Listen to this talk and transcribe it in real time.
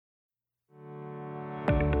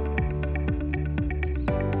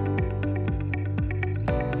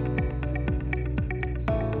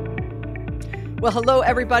Well, hello,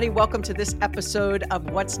 everybody. Welcome to this episode of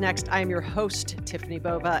What's Next. I am your host, Tiffany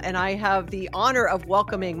Bova, and I have the honor of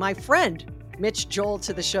welcoming my friend, Mitch Joel,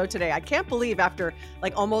 to the show today. I can't believe after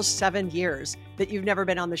like almost 7 years that you've never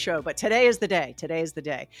been on the show, but today is the day. Today is the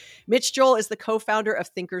day. Mitch Joel is the co-founder of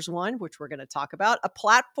Thinkers One, which we're going to talk about, a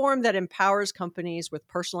platform that empowers companies with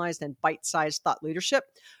personalized and bite-sized thought leadership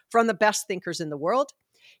from the best thinkers in the world.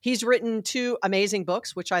 He's written 2 amazing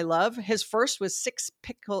books, which I love. His first was Six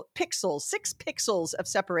Pixels of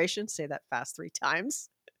Separation. Say that fast 3 times.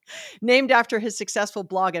 Named after his successful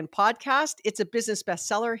blog and podcast. It's a business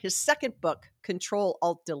bestseller. His second book, Control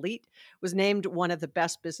Alt Delete, was named one of the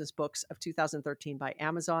best business books of 2013 by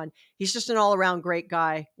Amazon. He's just an all-around great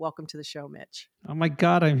guy. Welcome to the show, Mitch. Oh my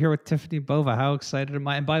God, I'm here with Tiffany Bova. How excited am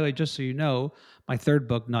I? And by the way, just so you know, my third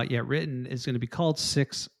book, not yet written, is going to be called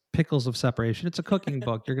Six Pickles of Separation. It's a cooking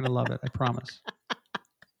book. You're going to love it. I promise.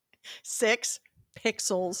 6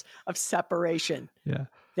 Pixels of Separation. Yeah.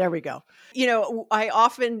 There we go. You know, I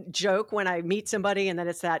often joke when I meet somebody and then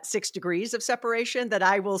it's that 6 degrees of separation that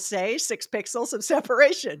I will say 6 pixels of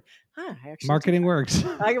separation. Marketing works.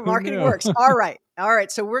 Marketing works. All right. All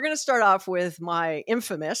right. So we're going to start off with my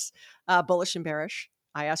infamous bullish and bearish.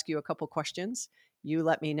 I ask you a couple questions. You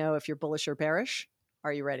let me know if you're bullish or bearish.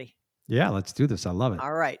 Are you ready? Yeah, let's do this. I love it.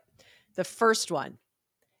 All right. The first one,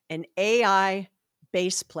 an AI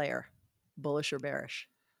bass player, bullish or bearish?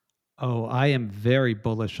 Oh, I am very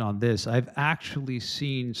bullish on this. I've actually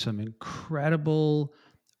seen some incredible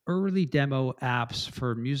early demo apps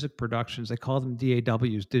for music productions. They call them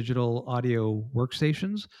DAWs, digital audio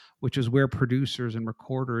workstations, which is where producers and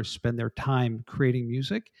recorders spend their time creating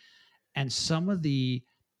music. And some of the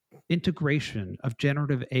integration of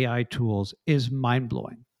generative AI tools is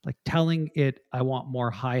mind-blowing. Like telling it, I want more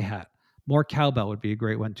hi-hat, more cowbell would be a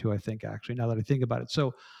great one too, I think, actually, now that I think about it.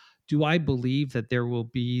 So do I believe that there will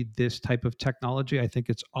be this type of technology? I think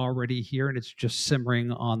it's already here and it's just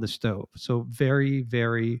simmering on the stove. So very,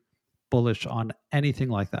 very bullish on anything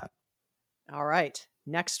like that. All right.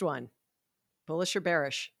 Next one, bullish or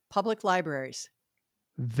bearish? Public libraries.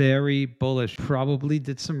 Very bullish. Probably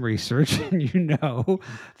did some research, and you know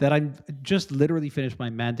that I'm just literally finished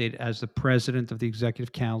my mandate as the president of the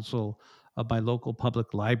executive council of my local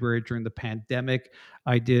public library during the pandemic.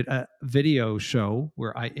 I did a video show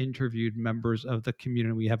where I interviewed members of the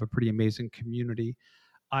community. We have a pretty amazing community.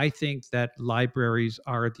 I think that libraries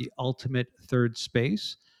are the ultimate third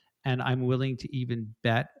space, and I'm willing to even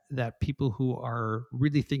bet that people who are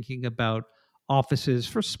really thinking about offices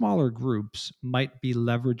for smaller groups might be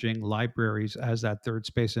leveraging libraries as that third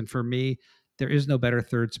space. And for me, there is no better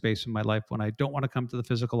third space in my life when I don't want to come to the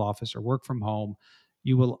physical office or work from home.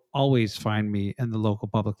 You will always find me in the local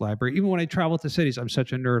public library. Even when I travel to cities, I'm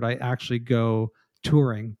such a nerd, I actually go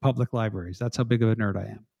touring public libraries. That's how big of a nerd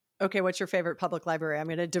I am. Okay, what's your favorite public library? I'm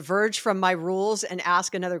going to diverge from my rules and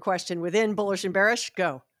ask another question within bullish and bearish.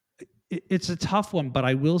 Go. It's a tough one, but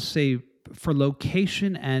I will say for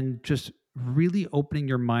location and just really opening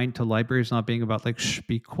your mind to libraries not being about like,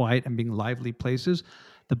 be quiet and being lively places,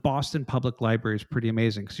 the Boston Public Library is pretty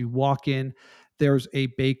amazing because you walk in, there's a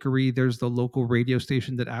bakery, there's the local radio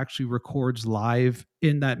station that actually records live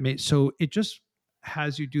in that. So it just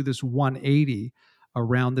has you do this 180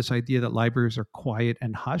 around this idea that libraries are quiet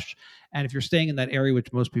and hushed. And if you're staying in that area,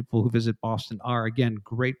 which most people who visit Boston are, again,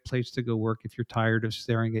 great place to go work if you're tired of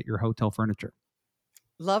staring at your hotel furniture.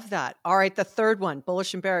 Love that. All right, the third one,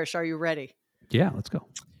 bullish and bearish. Are you ready? Yeah, let's go.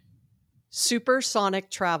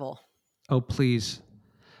 Supersonic travel. Oh, please.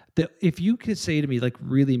 If you could say to me, like,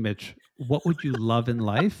 really, Mitch, what would you love in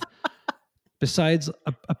life besides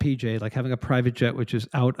a PJ, like having a private jet, which is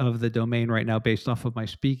out of the domain right now based off of my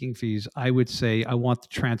speaking fees? I would say I want the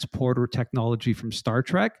transporter technology from Star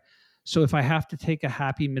Trek. So if I have to take a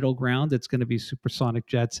happy middle ground, it's going to be supersonic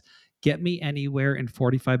jets. Get me anywhere in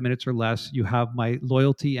 45 minutes or less. You have my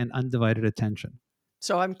loyalty and undivided attention.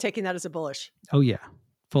 So I'm taking that as a bullish. Oh yeah,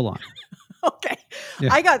 full on. Okay.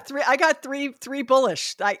 Yeah. I got three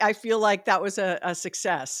bullish. I feel like that was a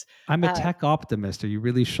success. I'm a tech optimist. Are you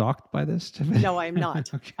really shocked by this? No, I'm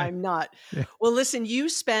not. Okay. I'm not. Yeah. Well, listen, you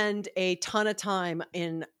spend a ton of time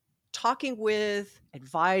in talking with,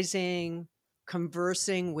 advising,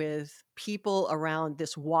 conversing with people around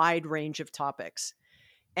this wide range of topics.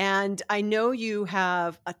 And I know you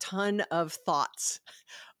have a ton of thoughts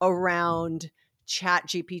around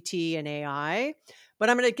ChatGPT and AI, but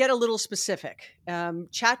I'm going to get a little specific.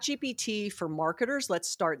 ChatGPT for marketers, let's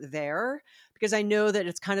start there, because I know that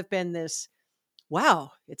it's kind of been this,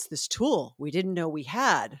 wow, it's this tool we didn't know we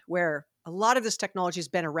had, where a lot of this technology has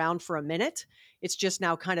been around for a minute. It's just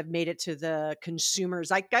now kind of made it to the consumer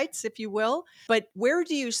zeitgeist, if you will. But where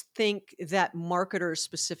do you think that marketers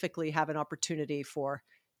specifically have an opportunity for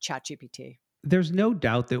ChatGPT? There's no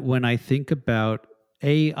doubt that when I think about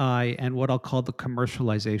AI and what I'll call the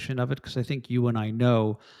commercialization of it, because I think you and I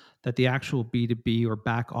know that the actual B2B or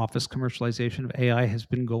back office commercialization of AI has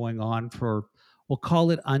been going on for, we'll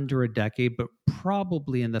call it under a decade, but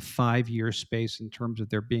probably in the 5 year space in terms of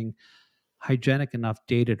there being hygienic enough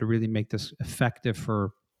data to really make this effective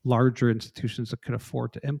for larger institutions that could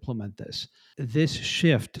afford to implement this. This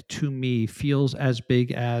shift to me feels as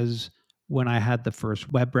big as when I had the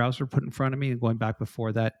first web browser put in front of me, and going back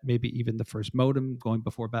before that, maybe even the first modem, going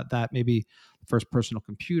before about that, maybe the first personal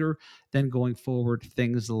computer, then going forward,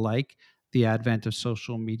 things like the advent of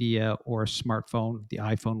social media or a smartphone. The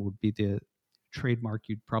iPhone would be the trademark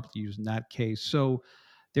you'd probably use in that case. So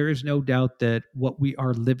there is no doubt that what we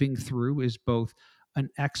are living through is both an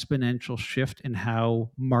exponential shift in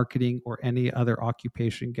how marketing or any other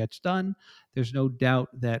occupation gets done. There's no doubt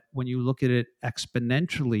that when you look at it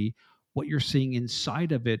exponentially, what you're seeing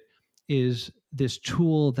inside of it is this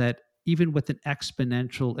tool that, even with an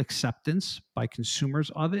exponential acceptance by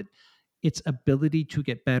consumers of it, its ability to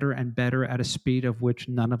get better and better at a speed of which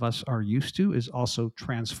none of us are used to is also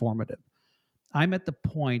transformative. I'm at the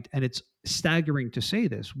point, and it's staggering to say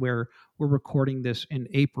this, where we're recording this in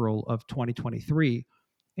April of 2023.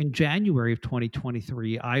 In January of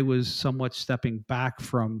 2023, I was somewhat stepping back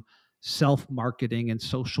from self marketing and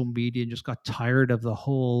social media and just got tired of the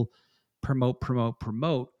whole promote, promote,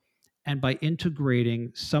 promote. And by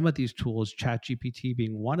integrating some of these tools, ChatGPT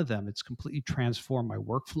being one of them, it's completely transformed my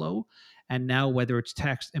workflow. And now, whether it's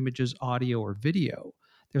text, images, audio, or video,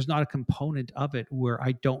 there's not a component of it where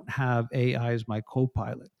I don't have AI as my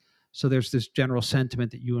co-pilot. So there's this general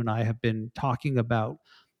sentiment that you and I have been talking about,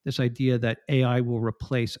 this idea that AI will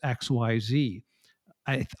replace X, Y, Z.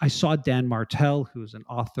 I saw Dan Martell, who's an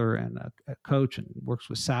author and a coach and works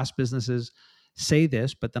with SaaS businesses, say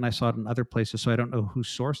this, but then I saw it in other places, so I don't know who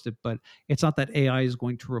sourced it, but it's not that AI is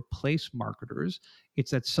going to replace marketers.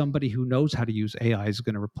 It's that somebody who knows how to use AI is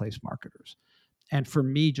going to replace marketers. And for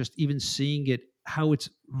me, just even seeing it, how it's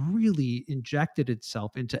really injected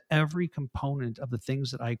itself into every component of the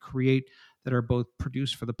things that I create that are both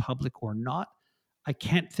produced for the public or not, I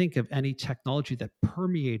can't think of any technology that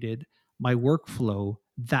permeated my workflow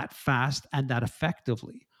that fast and that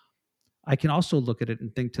effectively. I can also look at it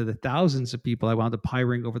and think to the thousands of people I wound up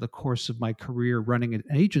hiring over the course of my career running an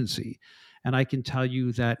agency. And I can tell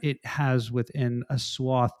you that it has, within a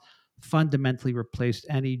swath, fundamentally replaced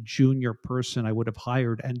any junior person I would have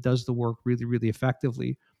hired and does the work really, really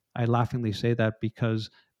effectively. I laughingly say that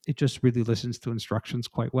because it just really listens to instructions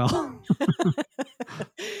quite well.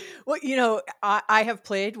 Well, I have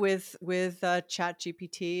played with Chat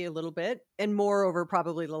GPT a little bit, and more over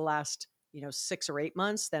probably the last 6 or 8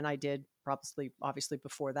 months than I did probably obviously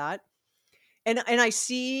before that. And I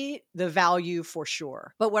see the value for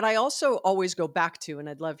sure. But what I also always go back to, and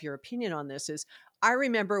I'd love your opinion on this, is I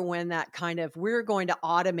remember when that kind of, we're going to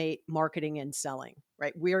automate marketing and selling,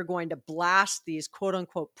 right? We are going to blast these quote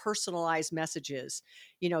unquote personalized messages,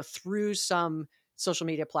 through some social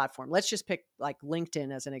media platform. Let's just pick like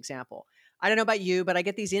LinkedIn as an example. I don't know about you, but I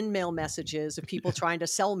get these in-mail messages of people trying to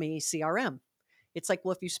sell me CRM. It's like,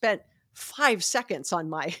 well, if you spent 5 seconds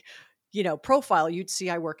on my profile, you'd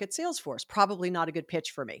see I work at Salesforce. Probably not a good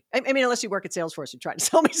pitch for me. I mean, unless you work at Salesforce and try to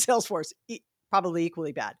sell me Salesforce, probably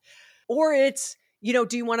equally bad. Or it's,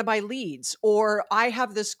 do you want to buy leads? Or I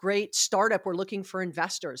have this great startup. We're looking for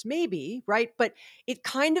investors. Maybe, right? But it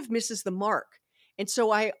kind of misses the mark. And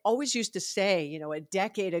so I always used to say, a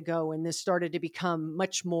decade ago when this started to become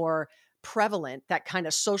much more prevalent, that kind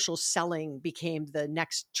of social selling became the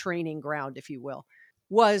next training ground, if you will,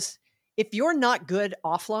 was if you're not good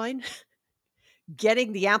offline,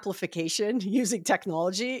 getting the amplification using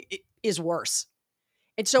technology is worse.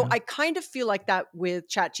 And so I kind of feel like that with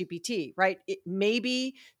ChatGPT, right?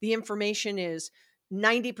 Maybe the information is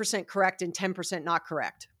 90% correct and 10% not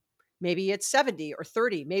correct. Maybe it's 70 or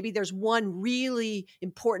 30. Maybe there's one really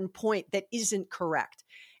important point that isn't correct.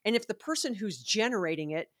 And if the person who's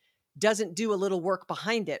generating it doesn't do a little work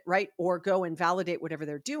behind it, right? Or go and validate whatever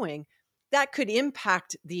they're doing, that could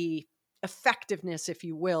impact the effectiveness, if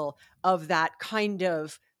you will, of that kind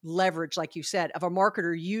of leverage, like you said, of a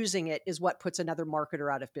marketer using it is what puts another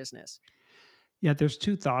marketer out of business. Yeah, there's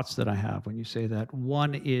two thoughts that I have when you say that.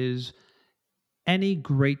 One is any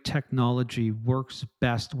great technology works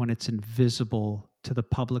best when it's invisible to the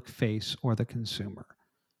public face or the consumer.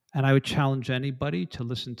 And I would challenge anybody to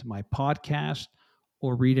listen to my podcast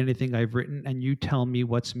or read anything I've written and you tell me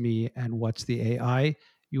what's me and what's the AI,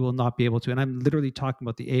 you will not be able to. And I'm literally talking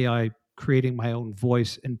about the AI creating my own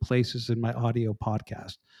voice in places in my audio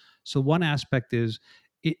podcast. So one aspect is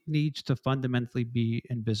it needs to fundamentally be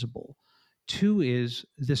invisible. Two is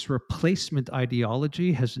this replacement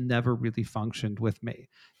ideology has never really functioned with me.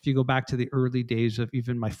 If you go back to the early days of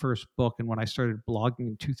even my first book and when I started blogging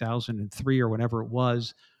in 2003 or whenever it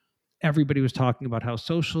was, everybody was talking about how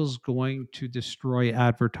social is going to destroy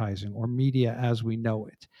advertising or media as we know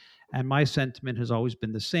it. And my sentiment has always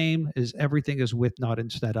been the same, is everything is with, not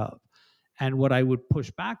instead of. And what I would push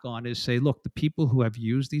back on is say, look, the people who have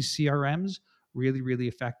used these CRMs really, really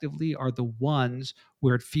effectively are the ones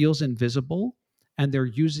where it feels invisible and they're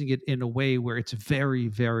using it in a way where it's very,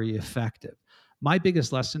 very effective. My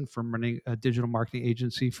biggest lesson from running a digital marketing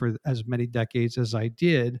agency for as many decades as I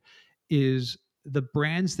did is the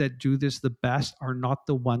brands that do this the best are not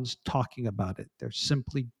the ones talking about it. They're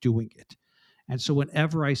simply doing it. And so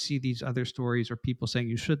whenever I see these other stories or people saying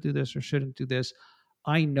you should do this or shouldn't do this,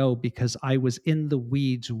 I know because I was in the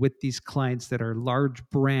weeds with these clients that are large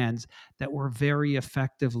brands that were very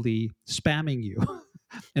effectively spamming you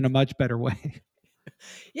in a much better way.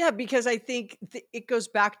 Yeah, because I think it goes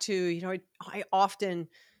back to, I often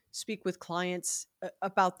speak with clients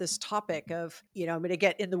about this topic of, I'm going to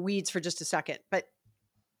get in the weeds for just a second, but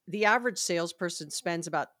the average salesperson spends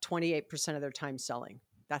about 28% of their time selling.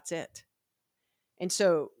 That's it. And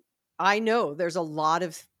so I know there's a lot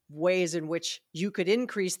of ways in which you could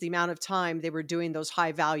increase the amount of time they were doing those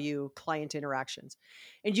high value client interactions.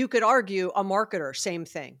 And you could argue a marketer, same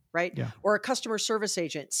thing, right? Yeah. Or a customer service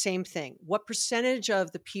agent, same thing. What percentage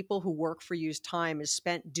of the people who work for you's time is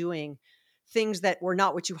spent doing things that were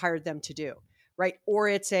not what you hired them to do, right? Or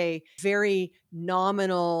it's a very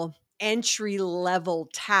nominal entry level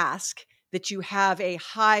task that you have a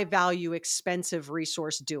high value, expensive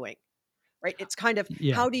resource doing, right? It's kind of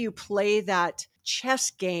Yeah. how do you play that chess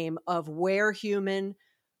game of where human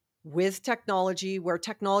with technology, where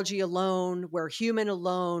technology alone, where human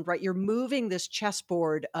alone, right? You're moving this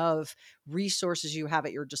chessboard of resources you have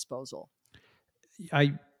at your disposal.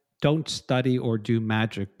 I don't study or do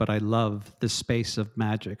magic, but I love the space of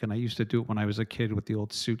magic. And I used to do it when I was a kid with the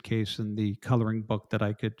old suitcase and the coloring book that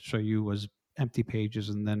I could show you was empty pages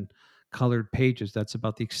and then colored pages. That's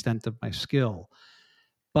about the extent of my skill.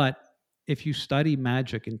 But if you study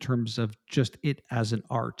magic in terms of just it as an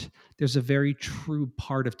art, there's a very true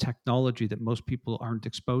part of technology that most people aren't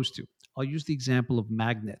exposed to. I'll use the example of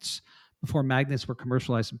magnets. Before magnets were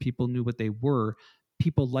commercialized and people knew what they were,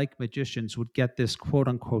 people like magicians would get this quote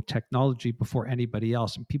unquote technology before anybody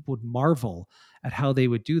else. And people would marvel at how they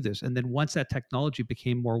would do this. And then once that technology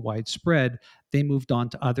became more widespread, they moved on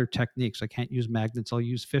to other techniques. I can't use magnets, I'll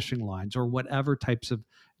use fishing lines or whatever types of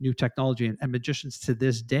new technology. And magicians to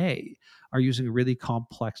this day are using really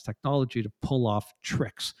complex technology to pull off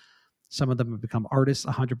tricks. Some of them have become artists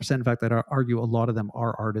 100%. In fact, I'd argue a lot of them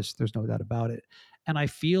are artists. There's no doubt about it. And I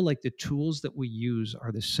feel like the tools that we use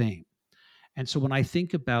are the same. And so when I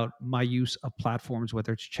think about my use of platforms,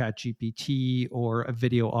 whether it's ChatGPT or a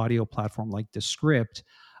video audio platform like Descript,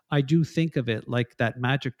 I do think of it like that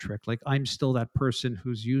magic trick. Like I'm still that person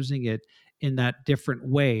who's using it in that different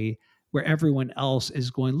way where everyone else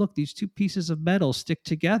is going, look, these two pieces of metal stick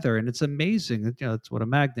together and it's amazing. That's what a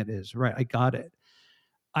magnet is, right? I got it.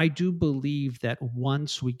 I do believe that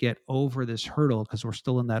once we get over this hurdle, because we're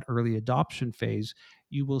still in that early adoption phase,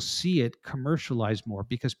 you will see it commercialized more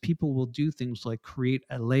because people will do things like create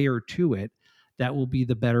a layer to it that will be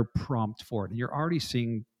the better prompt for it. And you're already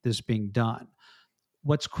seeing this being done.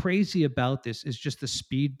 What's crazy about this is just the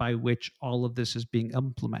speed by which all of this is being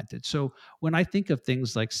implemented. So when I think of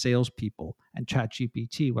things like salespeople and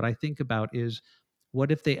ChatGPT, what I think about is what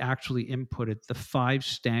if they actually inputted the 5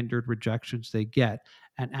 standard rejections they get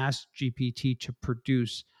and asked GPT to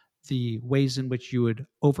produce the ways in which you would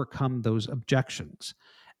overcome those objections?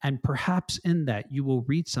 And perhaps in that, you will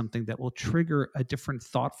read something that will trigger a different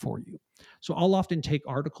thought for you. So I'll often take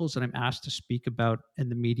articles that I'm asked to speak about in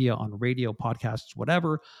the media, on radio, podcasts,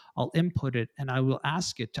 whatever. I'll input it and I will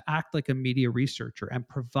ask it to act like a media researcher and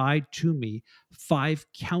provide to me 5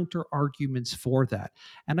 counter arguments for that.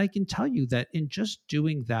 And I can tell you that in just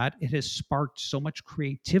doing that, it has sparked so much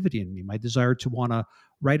creativity in me, my desire to want to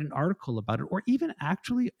write an article about it, or even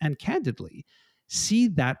actually and candidly see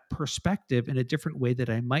that perspective in a different way that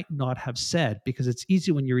I might not have said, because it's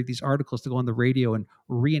easy when you read these articles to go on the radio and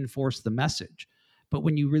reinforce the message. But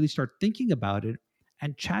when you really start thinking about it,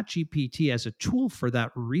 and ChatGPT as a tool for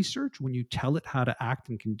that research, when you tell it how to act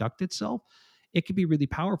and conduct itself, it can be really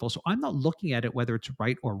powerful. So I'm not looking at it whether it's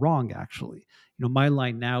right or wrong, actually. My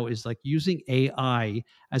line now is like using AI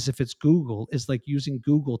as if it's Google is like using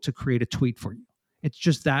Google to create a tweet for you. It's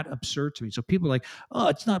just that absurd to me. So people are like, oh,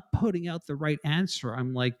 it's not putting out the right answer.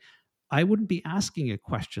 I'm like, I wouldn't be asking it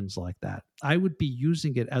questions like that. I would be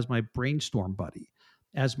using it as my brainstorm buddy,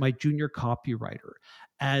 as my junior copywriter,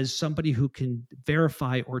 as somebody who can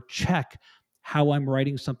verify or check how I'm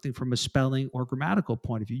writing something from a spelling or grammatical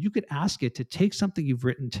point of view. You could ask it to take something you've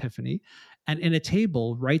written, Tiffany, and in a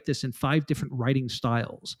table, write this in 5 different writing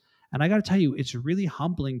styles. And I got to tell you, it's really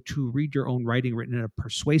humbling to read your own writing written in a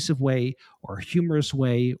persuasive way or a humorous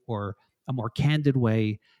way or a more candid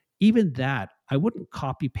way. Even that, I wouldn't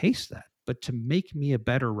copy paste that. But to make me a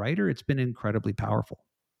better writer, it's been incredibly powerful.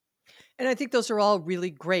 And I think those are all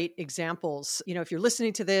really great examples. If you're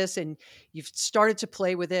listening to this and you've started to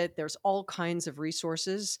play with it, there's all kinds of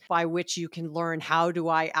resources by which you can learn, how do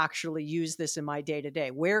I actually use this in my day to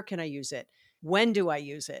day? Where can I use it? When do I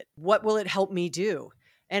use it? What will it help me do?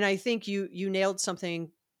 And I think you nailed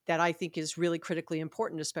something that I think is really critically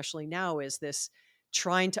important, especially now, is this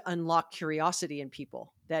trying to unlock curiosity in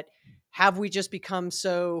people. That have we just become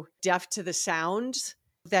so deaf to the sound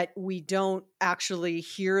that we don't actually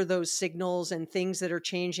hear those signals and things that are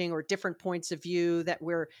changing or different points of view, that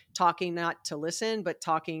we're talking not to listen, but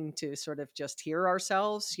talking to sort of just hear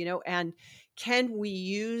ourselves, and can we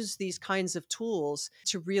use these kinds of tools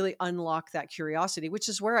to really unlock that curiosity, which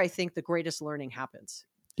is where I think the greatest learning happens.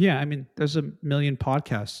 Yeah, I mean, there's a million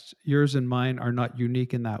podcasts. Yours and mine are not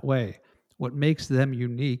unique in that way. What makes them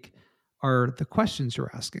unique are the questions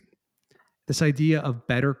you're asking. This idea of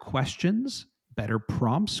better questions, better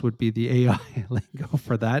prompts would be the AI lingo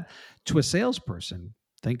for that. To a salesperson,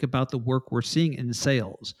 think about the work we're seeing in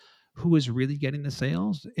sales. Who is really getting the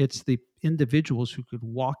sales? It's the individuals who could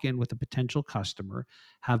walk in with a potential customer,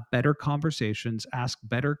 have better conversations, ask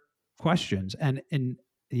better questions, and in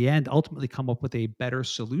the end, ultimately come up with a better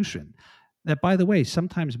solution that, by the way,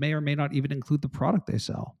 sometimes may or may not even include the product they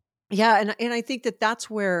sell. Yeah, and I think that's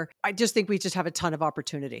where I just think we just have a ton of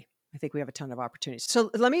opportunity. I think we have a ton of opportunities. So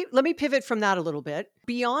let me pivot from that a little bit.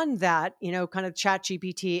 Beyond that, kind of chat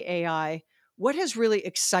GPT, AI, what has really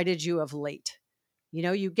excited you of late?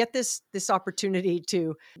 You get this opportunity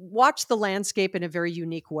to watch the landscape in a very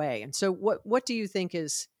unique way. And so what do you think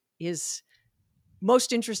is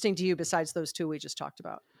most interesting to you besides those two we just talked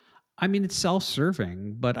about? I mean, it's self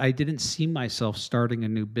serving, but I didn't see myself starting a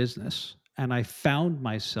new business. And I found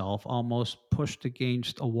myself almost pushed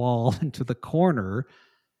against a wall into the corner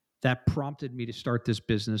that prompted me to start this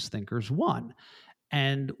business, Thinkers One.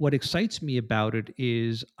 And what excites me about it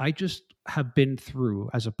is I just have been through,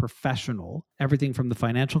 as a professional, everything from the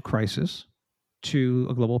financial crisis to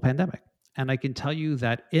a global pandemic. And I can tell you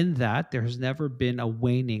that in that, there has never been a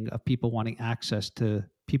waning of people wanting access to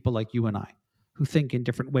people like you and I, who think in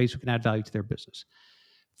different ways, who can add value to their business.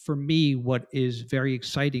 For me, what is very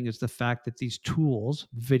exciting is the fact that these tools,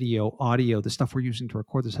 video, audio, the stuff we're using to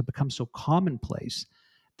record this, have become so commonplace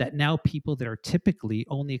that now people that are typically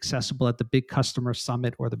only accessible at the big customer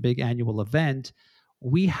summit or the big annual event,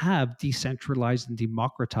 we have decentralized and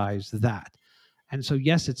democratized that. And so,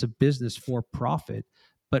 yes, it's a business for profit,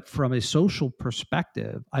 but from a social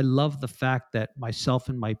perspective, I love the fact that myself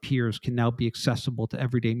and my peers can now be accessible to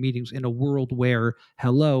everyday meetings in a world where,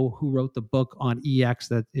 hello, who wrote the book on EX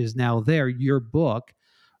that is now there, your book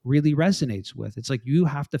really resonates with. It's like you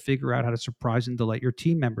have to figure out how to surprise and delight your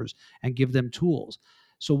team members and give them tools.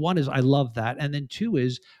 So one is I love that. And then two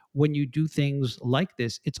is when you do things like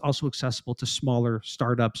this, it's also accessible to smaller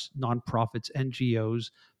startups, nonprofits,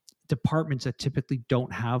 NGOs, departments that typically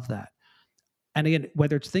don't have that. And again,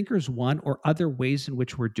 whether it's Thinkers One or other ways in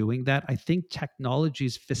which we're doing that, I think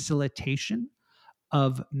technology's facilitation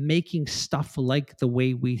of making stuff like the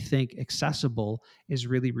way we think accessible is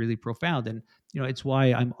really, really profound. And, it's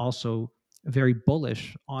why I'm also very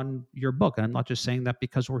bullish on your book. And I'm not just saying that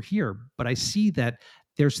because we're here, but I see that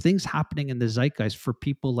there's things happening in the zeitgeist for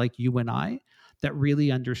people like you and I that really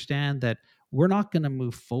understand that we're not going to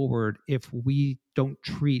move forward if we don't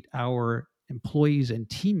treat our employees and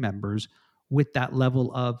team members with that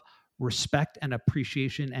level of respect and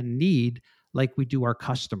appreciation and need like we do our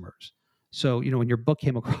customers. So, when your book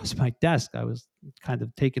came across my desk, I was kind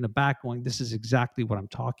of taken aback going, this is exactly what I'm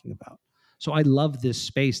talking about. So I love this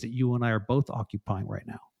space that you and I are both occupying right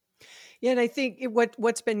now. Yeah, and I think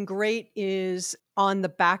what's been great is on the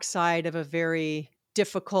backside of a very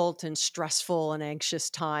difficult and stressful and anxious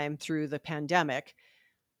time through the pandemic,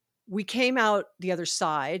 we came out the other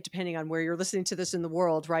side, depending on where you're listening to this in the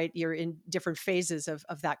world, right? You're in different phases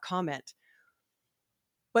of that comment.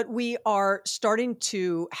 But we are starting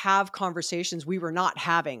to have conversations we were not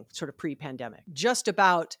having sort of pre-pandemic, just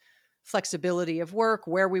about flexibility of work,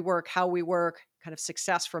 where we work, how we work, kind of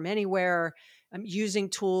success from anywhere, using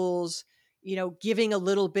tools, giving a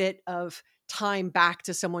little bit of time back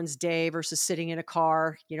to someone's day versus sitting in a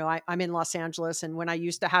car. I'm in Los Angeles, and when I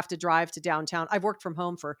used to have to drive to downtown, I've worked from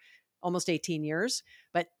home for almost 18 years,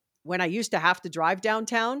 but when I used to have to drive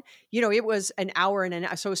downtown, it was an hour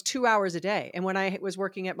so it was 2 hours a day. And when I was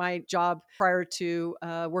working at my job prior to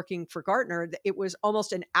working for Gartner, it was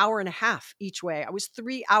almost an hour and a half each way. I was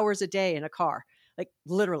 3 hours a day in a car. Like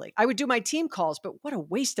literally, I would do my team calls, but what a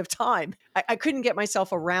waste of time. I couldn't get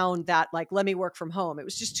myself around that, like, let me work from home. It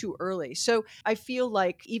was just too early. So I feel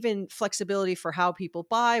like even flexibility for how people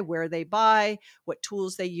buy, where they buy, what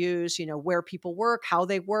tools they use, where people work, how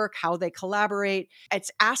they collaborate.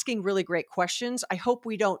 It's asking really great questions. I hope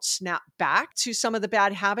we don't snap back to some of the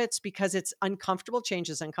bad habits because it's uncomfortable. Change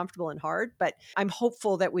is uncomfortable and hard, but I'm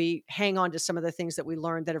hopeful that we hang on to some of the things that we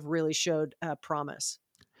learned that have really showed promise.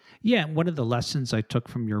 Yeah, and one of the lessons I took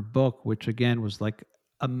from your book, which again was like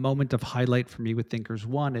a moment of highlight for me with Thinkers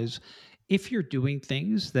One, is if you're doing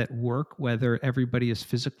things that work, whether everybody is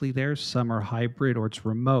physically there, some are hybrid or it's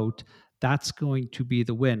remote, that's going to be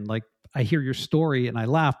the win. Like I hear your story and I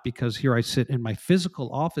laugh because here I sit in my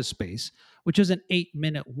physical office space, which is an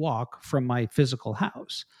 8-minute walk from my physical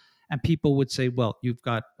house. And people would say, well, you've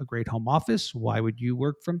got a great home office. Why would you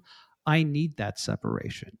work from? I need that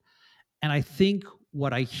separation. And I think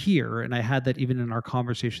what I hear, and I had that even in our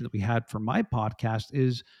conversation that we had for my podcast,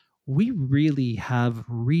 is we really have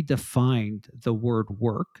redefined the word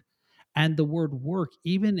work. And the word work,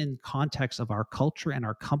 even in context of our culture and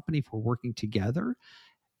our company, if we're working together,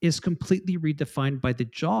 is completely redefined by the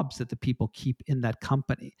jobs that the people keep in that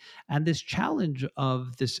company. And this challenge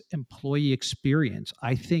of this employee experience,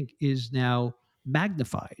 I think, is now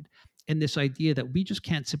magnified in this idea that we just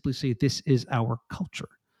can't simply say this is our culture.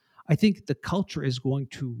 I think the culture is going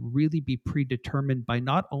to really be predetermined by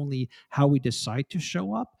not only how we decide to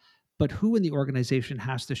show up, but who in the organization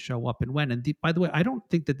has to show up and when. And by the way, I don't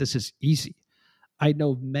think that this is easy. I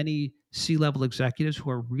know many C-level executives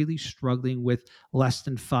who are really struggling with less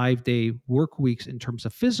than 5-day work weeks in terms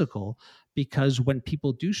of physical, because when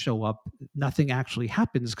people do show up, nothing actually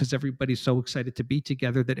happens because everybody's so excited to be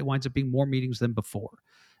together that it winds up being more meetings than before.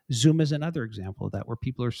 Zoom is another example of that, where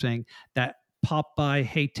people are saying that pop by,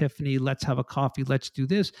 hey, Tiffany, let's have a coffee, let's do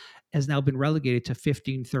this, has now been relegated to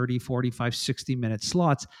 15, 30, 45, 60-minute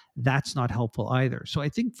slots. That's not helpful either. So I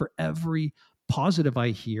think for every positive I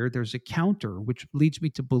hear, there's a counter, which leads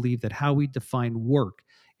me to believe that how we define work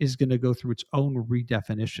is going to go through its own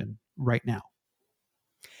redefinition right now.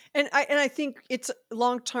 And I think it's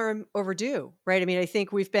long-term overdue, right? I mean, I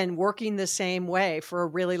think we've been working the same way for a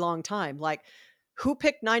really long time. Like, who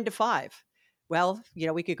picked 9 to 5? Well,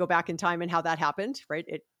 we could go back in time and how that happened, right?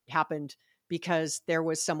 It happened because there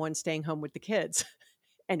was someone staying home with the kids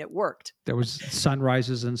and it worked. There was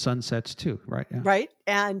sunrises and sunsets too, right? Yeah. Right.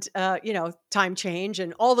 And, time change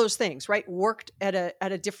and all those things, right, worked at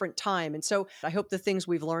a different time. And so I hope the things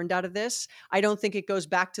we've learned out of this, I don't think it goes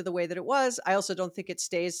back to the way that it was. I also don't think it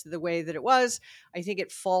stays the way that it was. I think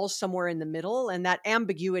it falls somewhere in the middle. And that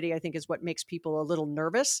ambiguity, I think, is what makes people a little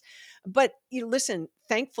nervous. But listen,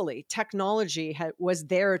 thankfully, technology was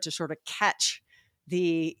there to sort of catch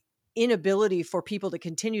the inability for people to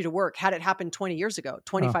continue to work had it happened 20 years ago,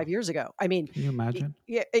 25 years ago. I mean, can you imagine?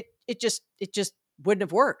 It just wouldn't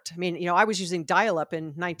have worked. I mean, I was using dial-up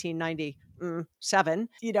in 1997,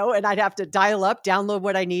 and I'd have to dial up, download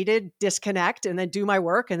what I needed, disconnect, and then do my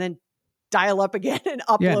work, and then dial up again and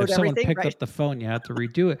upload and if everything. Someone picked right? up the phone, you had to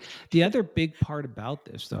redo it. The other big part about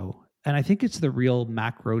this, though, and I think it's the real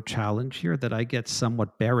macro challenge here that I get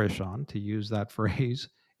somewhat bearish on, to use that phrase,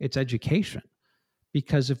 it's education.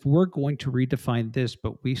 Because if we're going to redefine this,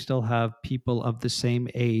 but we still have people of the same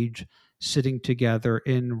age sitting together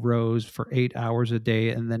in rows for 8 hours a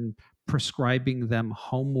day and then prescribing them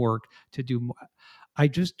homework to do, I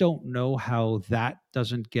just don't know how that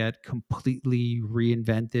doesn't get completely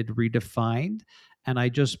reinvented, redefined. And I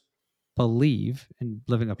just believe, in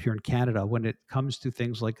living up here in Canada, when it comes to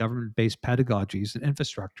things like government-based pedagogies and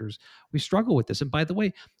infrastructures, we struggle with this. And by the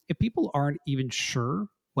way, if people aren't even sure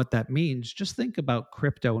what that means, just think about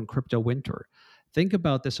crypto and crypto winter. Think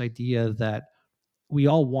about this idea that we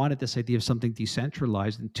all wanted this idea of something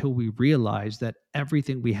decentralized until we realized that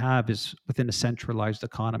everything we have is within a centralized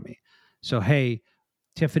economy. So, hey,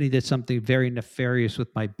 Tiffany did something very nefarious with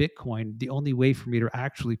my Bitcoin. The only way for me to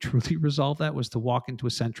actually truly resolve that was to walk into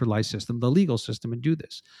a centralized system, the legal system, and do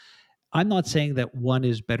this. I'm not saying that one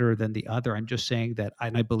is better than the other. I'm just saying that,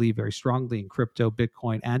 and I believe very strongly in crypto,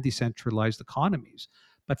 Bitcoin, and decentralized economies.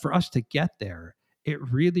 But for us to get there, it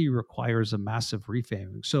really requires a massive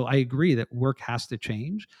reframing. So I agree that work has to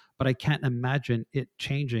change, but I can't imagine it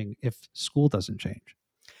changing if school doesn't change.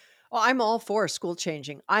 Well, I'm all for school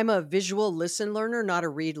changing. I'm a visual listen learner, not a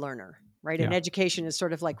read learner, right? And Yeah. education is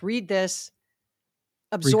sort of like read this,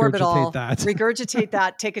 absorb it Regurgitate all, that. regurgitate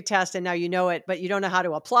that, take a test, and now you know it, but you don't know how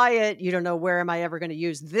to apply it. You don't know, where am I ever going to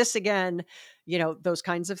use this again? Those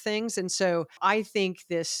kinds of things. And so I think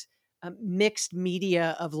this mixed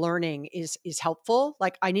media of learning is helpful.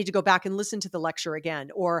 Like, I need to go back and listen to the lecture again,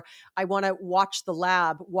 or I want to watch the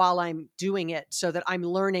lab while I'm doing it so that I'm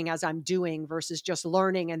learning as I'm doing versus just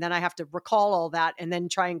learning. And then I have to recall all that and then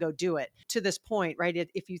try and go do it. To this point, right?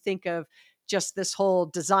 If you think of just this whole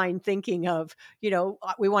design thinking of,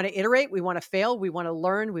 we want to iterate, we want to fail, we want to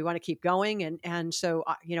learn, we want to keep going. And so,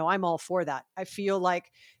 I'm all for that. I feel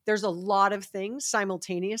like there's a lot of things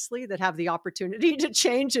simultaneously that have the opportunity to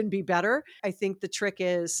change and be better. I think the trick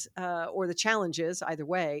is, or the challenge is, either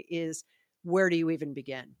way, is where do you even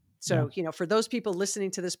begin? So, for those people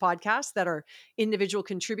listening to this podcast that are individual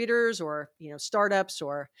contributors or, startups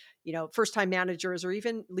or, first-time managers or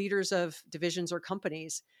even leaders of divisions or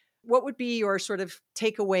companies, what would be your sort of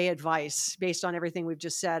takeaway advice based on everything we've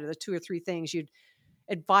just said, or the 2 or 3 things you'd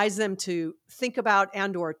advise them to think about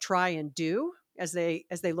and or try and do as they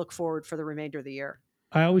look forward for the remainder of the year?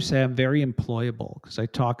 I always say I'm very employable because I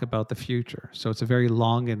talk about the future. So it's a very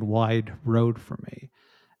long and wide road for me.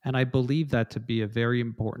 And I believe that to be a very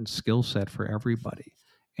important skill set for everybody.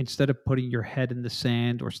 Instead of putting your head in the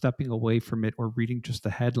sand or stepping away from it or reading just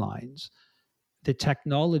the headlines, the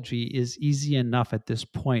technology is easy enough at this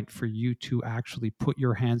point for you to actually put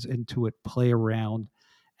your hands into it, play around,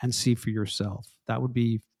 and see for yourself. That would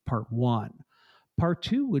be part one. Part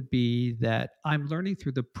two would be that I'm learning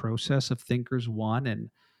through the process of Thinkers One, and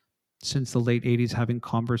since the late 80s, having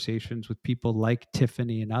conversations with people like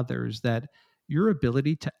Tiffany and others, that your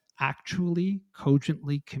ability to actually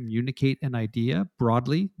cogently communicate an idea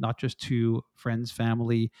broadly, not just to friends,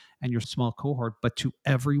 family, and your small cohort, but to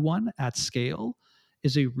everyone at scale,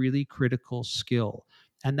 is a really critical skill.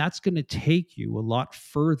 And that's going to take you a lot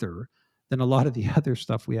further than a lot of the other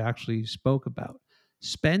stuff we actually spoke about.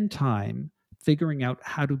 Spend time figuring out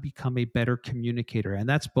how to become a better communicator. And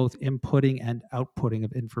that's both inputting and outputting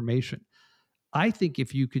of information. I think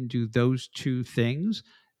if you can do those two things,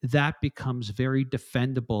 that becomes very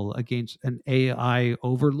defendable against an AI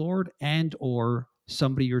overlord and or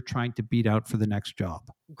somebody you're trying to beat out for the next job.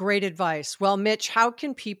 Great advice. Well, Mitch, how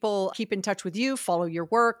can people keep in touch with you, follow your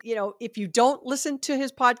work? If you don't listen to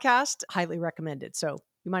his podcast, highly recommended. So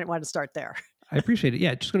you might want to start there. I appreciate it.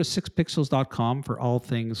 Yeah, just go to sixpixels.com for all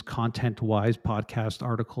things content-wise, podcast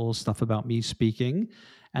articles, stuff about me speaking.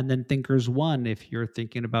 And then Thinkers One, if you're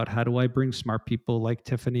thinking about how do I bring smart people like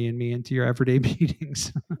Tiffany and me into your everyday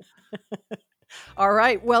meetings. All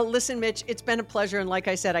right. Well, listen, Mitch, it's been a pleasure. And like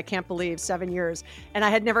I said, I can't believe 7 years and I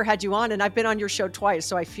had never had you on, and I've been on your show twice.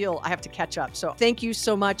 So I feel I have to catch up. So thank you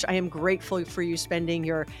so much. I am grateful for you spending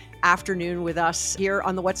your afternoon with us here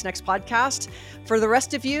on the What's Next podcast. For the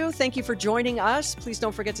rest of you, thank you for joining us. Please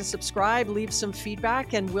don't forget to subscribe, leave some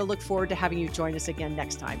feedback, and we'll look forward to having you join us again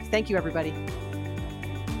next time. Thank you, everybody.